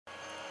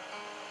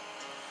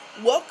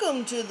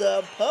Welcome to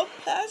the Pub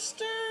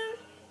Pastor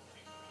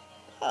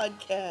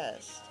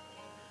Podcast.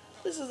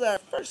 This is our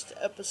first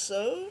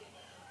episode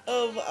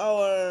of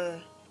our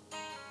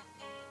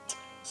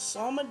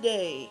Psalm a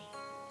Day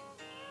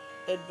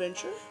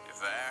adventure.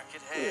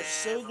 We are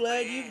so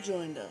glad you've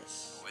joined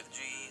us. With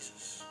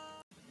Jesus.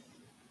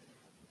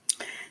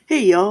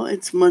 Hey y'all,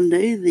 it's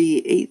Monday,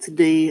 the 8th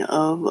day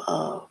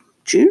of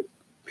June.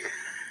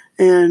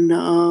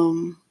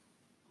 And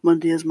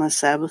Monday is my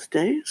Sabbath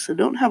day, so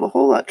don't have a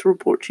whole lot to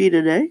report to you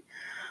today.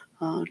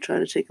 Try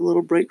to take a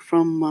little break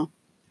from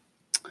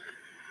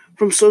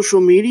social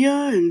media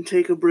and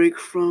take a break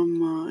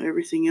from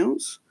everything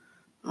else.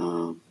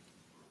 Took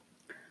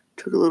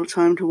a little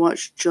time to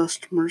watch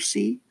Just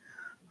Mercy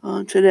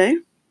today.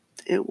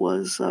 It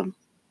was an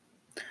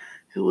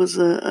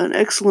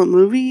excellent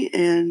movie,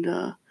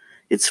 and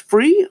it's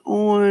free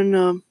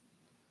on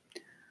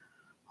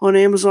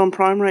Amazon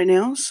Prime right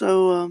now.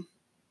 So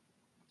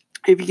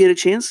if you get a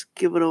chance,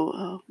 give it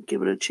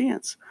a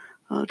chance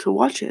to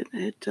watch it.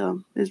 It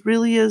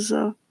really is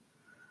it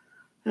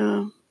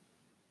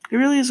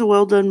really is a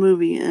well done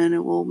movie, and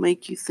it will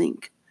make you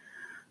think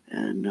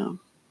and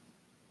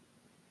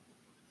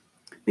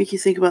make you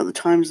think about the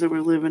times that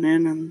we're living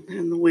in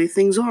and the way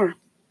things are.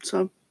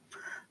 So,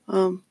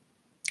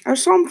 our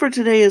psalm for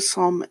today is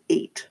Psalm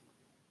 8.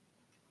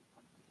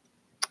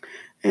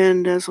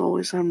 And as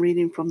always, I'm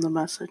reading from the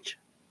Message.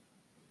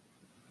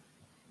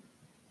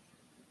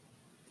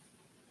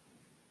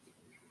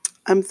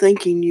 I'm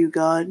thanking you,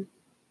 God,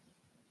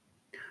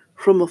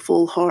 from a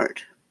full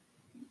heart.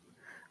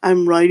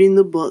 I'm writing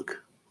the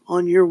book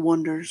on your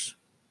wonders.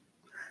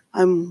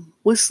 I'm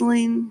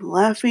whistling,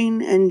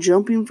 laughing, and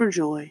jumping for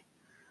joy.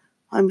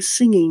 I'm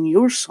singing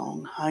your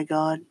song, high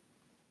God.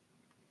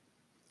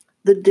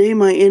 The day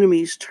my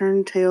enemies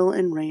turned tail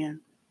and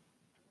ran,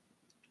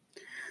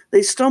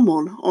 they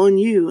stumbled on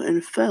you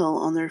and fell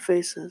on their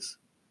faces.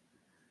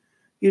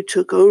 You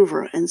took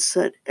over and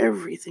set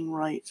everything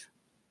right.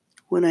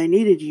 When I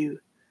needed you,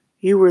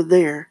 you were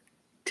there,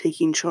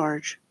 taking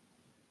charge.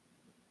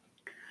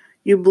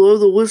 You blow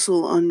the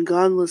whistle on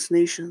godless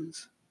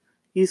nations.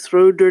 You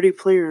throw dirty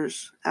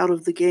players out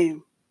of the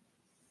game.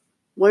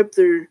 Wipe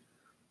their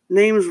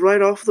names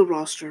right off the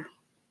roster.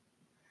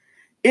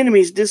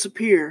 Enemies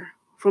disappear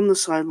from the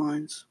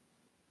sidelines.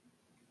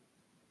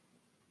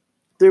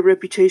 Their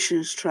reputation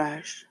is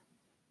trashed.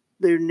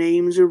 Their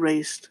names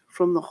erased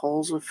from the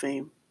halls of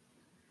fame.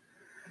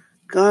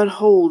 God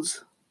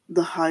holds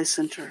the high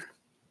center.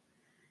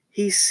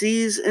 He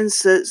sees and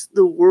sets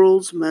the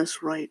world's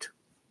mess right.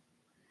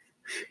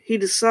 He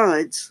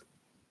decides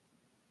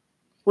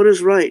what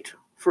is right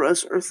for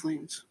us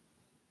earthlings,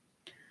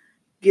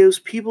 gives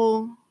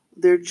people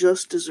their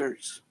just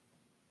deserts.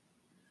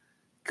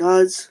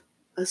 God's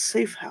a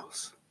safe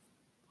house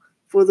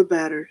for the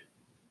battered,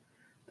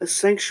 a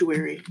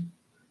sanctuary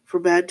for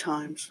bad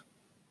times.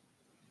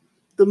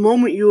 The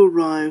moment you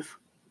arrive,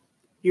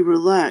 you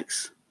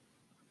relax,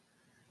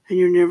 and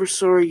you're never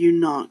sorry you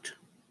knocked.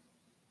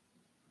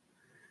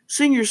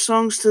 Sing your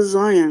songs to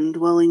Zion,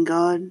 dwelling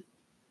God.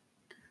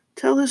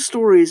 Tell his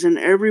stories in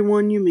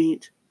everyone you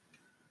meet,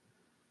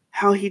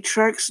 how he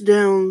tracks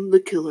down the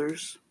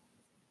killers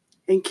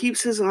and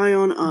keeps his eye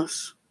on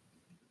us,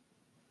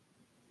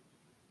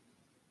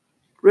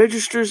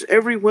 registers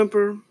every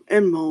whimper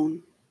and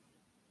moan.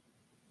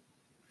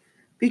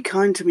 Be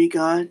kind to me,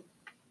 God.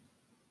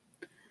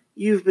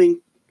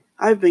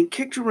 I've been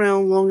kicked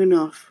around long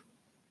enough.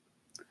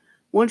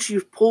 Once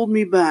you've pulled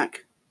me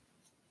back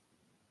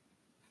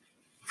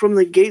from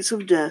the gates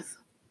of death,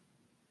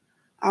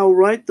 I'll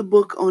write the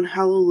book on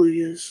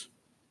hallelujahs.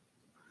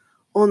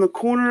 On the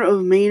corner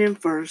of Main and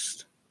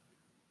First,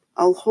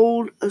 I'll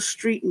hold a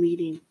street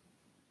meeting.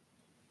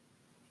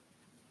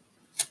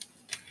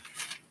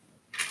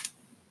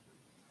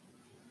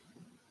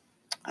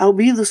 I'll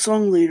be the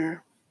song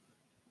leader.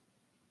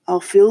 I'll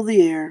fill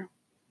the air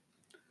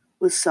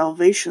with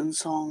salvation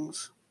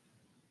songs.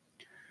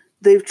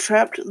 They've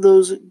trapped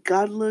those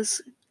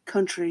godless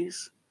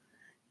countries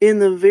in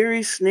the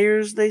very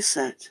snares they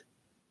set.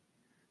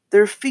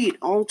 Their feet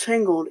all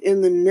tangled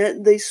in the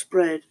net they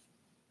spread.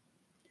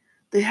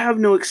 They have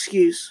no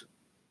excuse.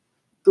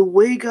 The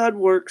way God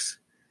works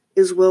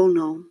is well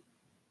known.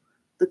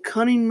 The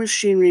cunning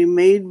machinery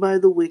made by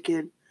the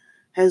wicked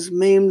has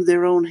maimed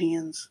their own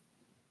hands.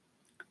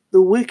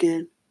 The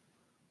wicked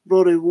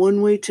brought a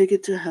one-way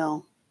ticket to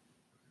hell.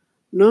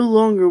 No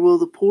longer will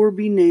the poor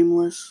be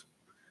nameless.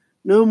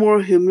 No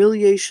more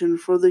humiliation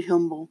for the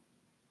humble.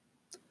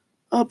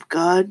 Up,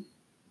 God.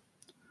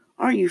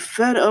 Aren't you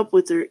fed up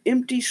with their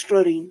empty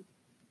strutting?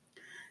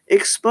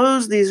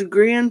 Expose these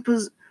grand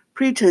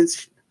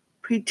pretensions.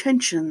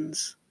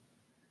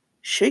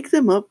 Shake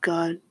them up,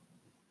 God.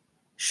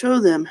 Show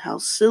them how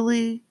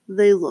silly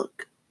they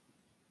look.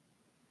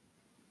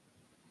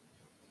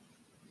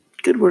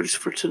 Good words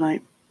for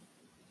tonight.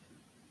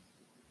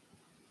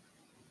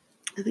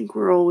 I think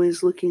we're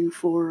always looking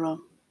for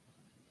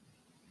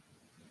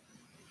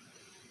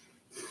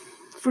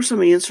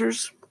some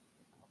answers,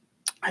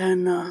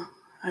 and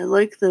I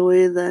like the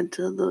way that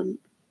the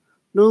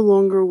No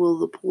longer will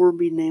the poor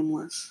be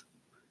nameless.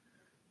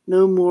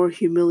 No more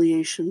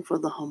humiliation for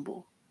the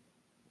humble.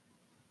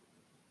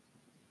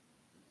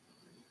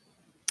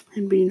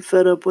 And being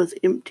fed up with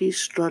empty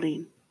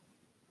strutting.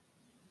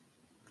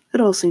 It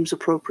all seems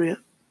appropriate.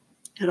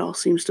 It all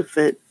seems to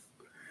fit.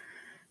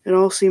 It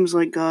all seems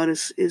like God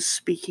is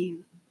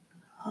speaking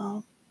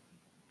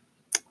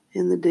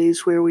in the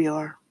days where we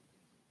are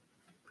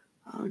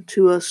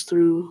to us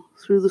through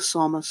the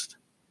psalmist.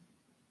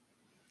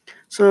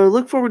 So I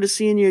look forward to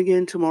seeing you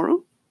again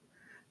tomorrow,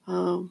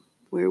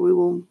 where we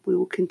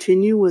will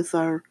continue with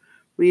our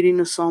reading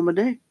a psalm a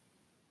day.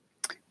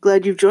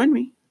 Glad you've joined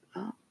me.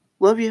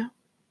 Love you.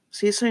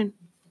 See you soon.